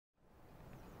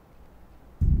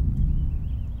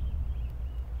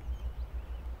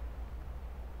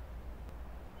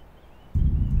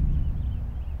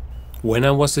When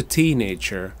I was a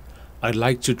teenager, I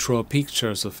liked to draw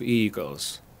pictures of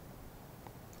eagles.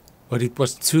 But it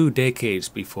was 2 decades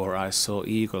before I saw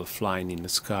eagle flying in the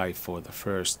sky for the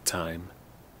first time.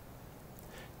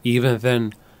 Even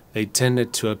then, they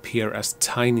tended to appear as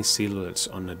tiny silhouettes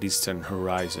on a distant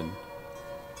horizon.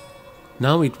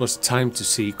 Now it was time to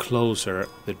see closer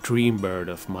the dream bird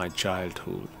of my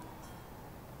childhood.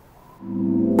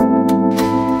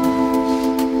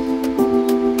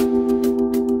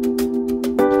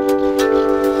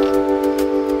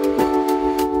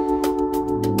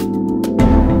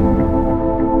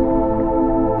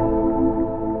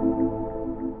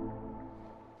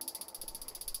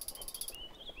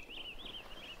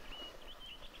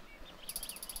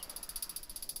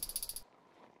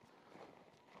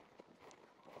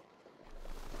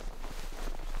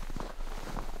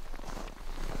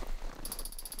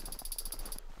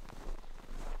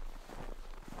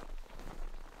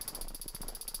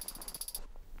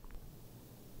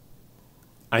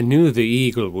 I knew the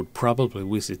eagle would probably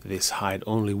visit this hide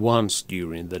only once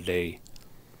during the day,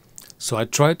 so I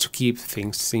tried to keep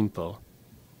things simple.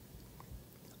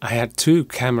 I had 2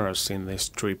 cameras in this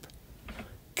trip,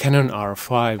 Canon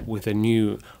R5 with a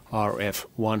new RF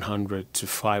 100 to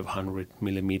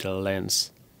 500mm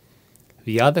lens.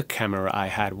 The other camera I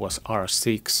had was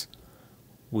R6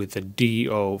 with a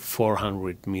DO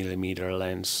 400mm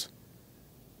lens.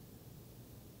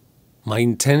 My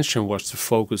intention was to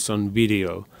focus on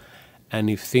video, and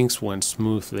if things went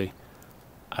smoothly,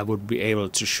 I would be able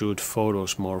to shoot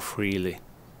photos more freely.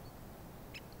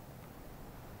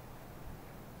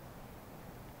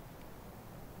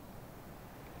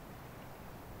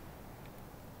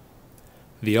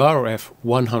 The RF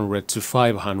 100 to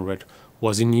 500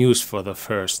 was in use for the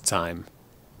first time.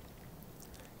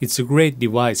 It's a great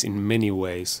device in many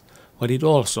ways, but it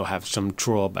also has some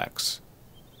drawbacks.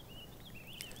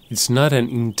 It's not an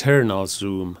internal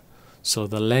zoom, so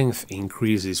the length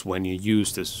increases when you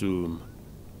use the zoom.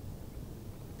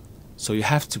 So you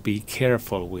have to be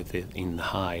careful with it in the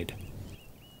hide,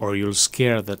 or you'll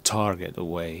scare the target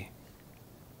away.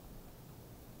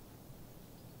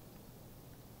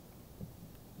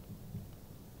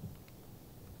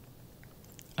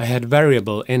 I had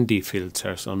variable ND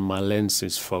filters on my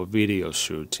lenses for video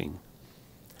shooting.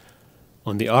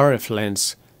 On the RF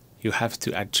lens, you have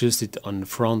to adjust it on the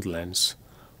front lens,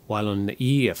 while on the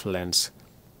EF lens,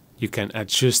 you can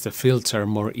adjust the filter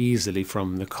more easily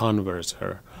from the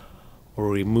converter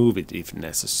or remove it if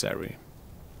necessary.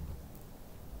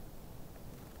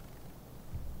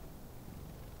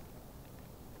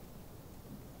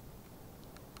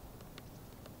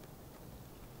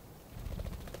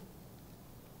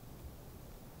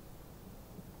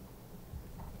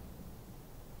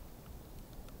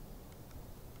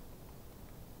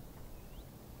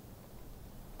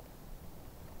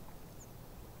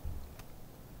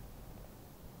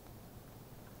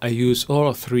 I use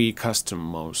all 3 custom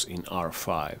modes in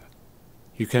R5.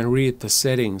 You can read the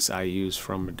settings I use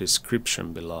from the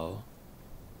description below.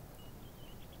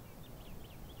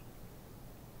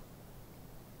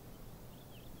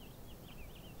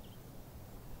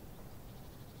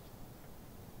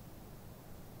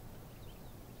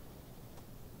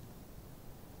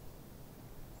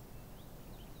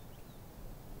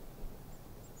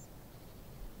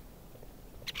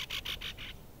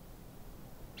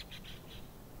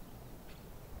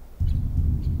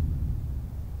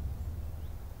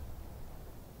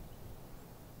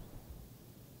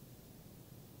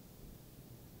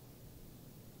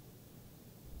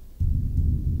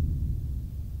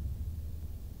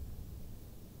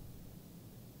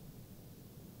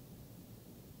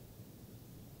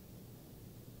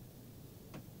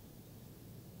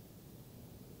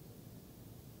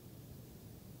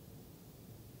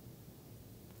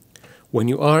 When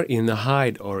you are in a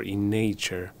hide or in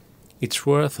nature, it's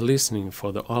worth listening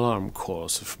for the alarm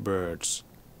calls of birds.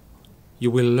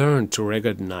 You will learn to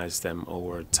recognize them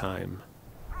over time.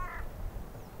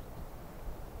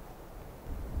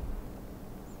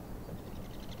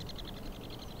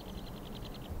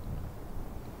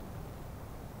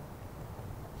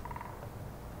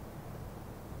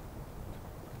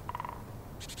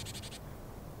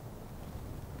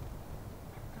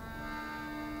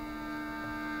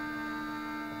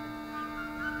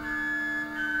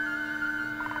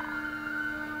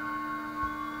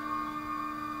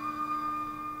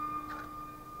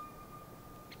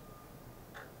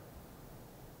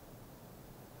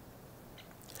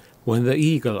 When the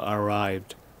eagle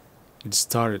arrived, it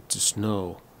started to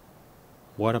snow.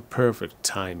 What a perfect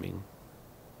timing.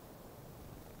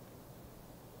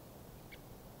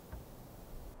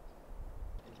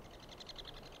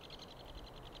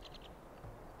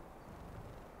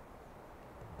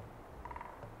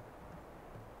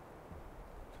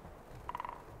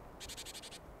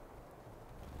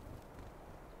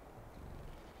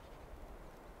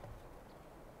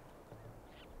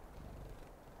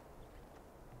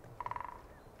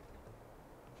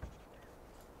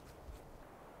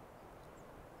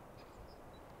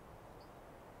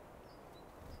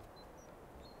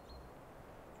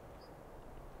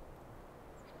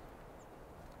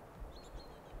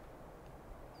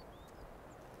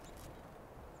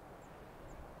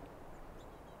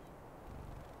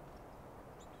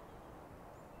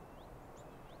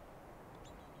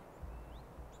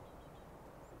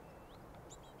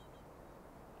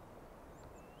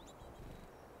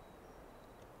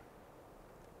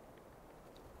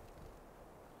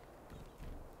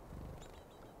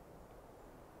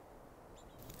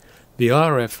 The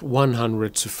RF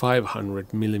 100 to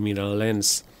 500mm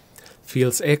lens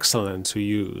feels excellent to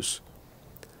use,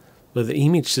 but the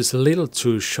image is a little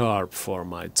too sharp for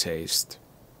my taste.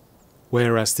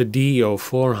 Whereas the DO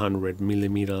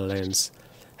 400mm lens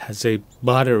has a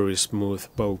buttery smooth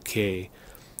bokeh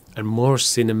and more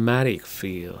cinematic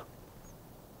feel.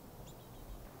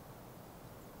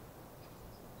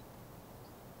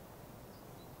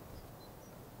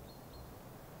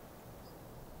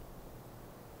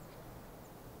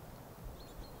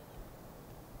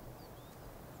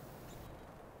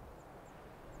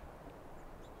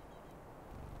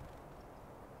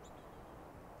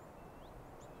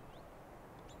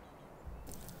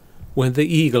 When the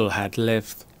eagle had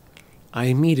left, I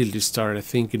immediately started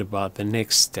thinking about the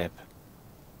next step.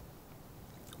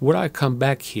 Would I come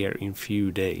back here in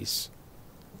few days?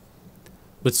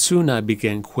 But soon I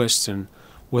began questioning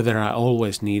whether I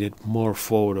always needed more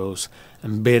photos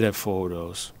and better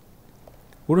photos.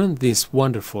 Wouldn't this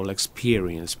wonderful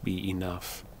experience be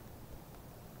enough?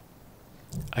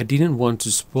 I didn't want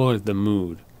to spoil the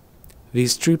mood.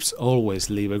 These trips always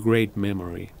leave a great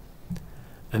memory,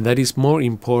 and that is more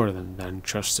important than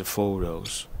just the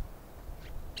photos.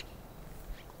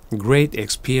 Great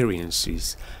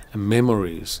experiences and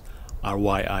memories are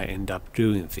why I end up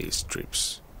doing these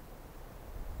trips.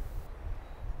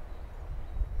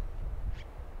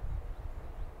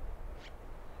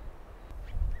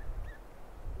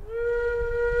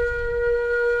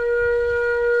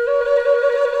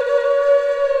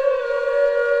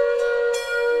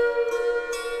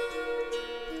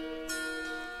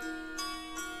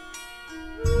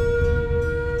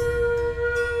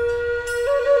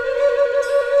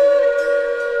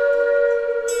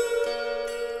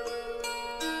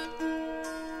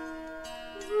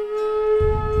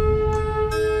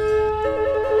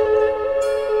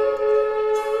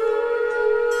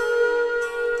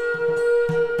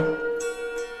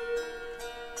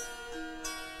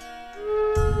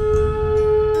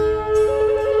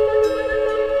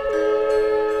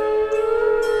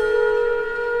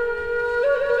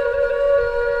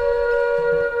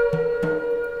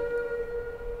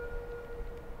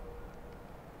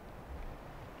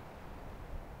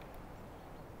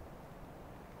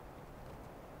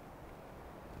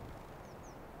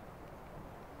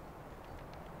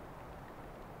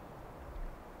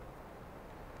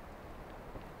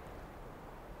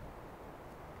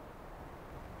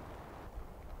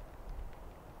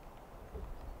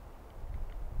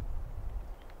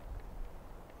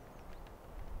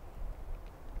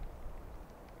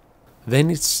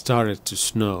 Then it started to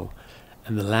snow,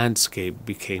 and the landscape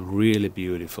became really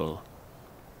beautiful.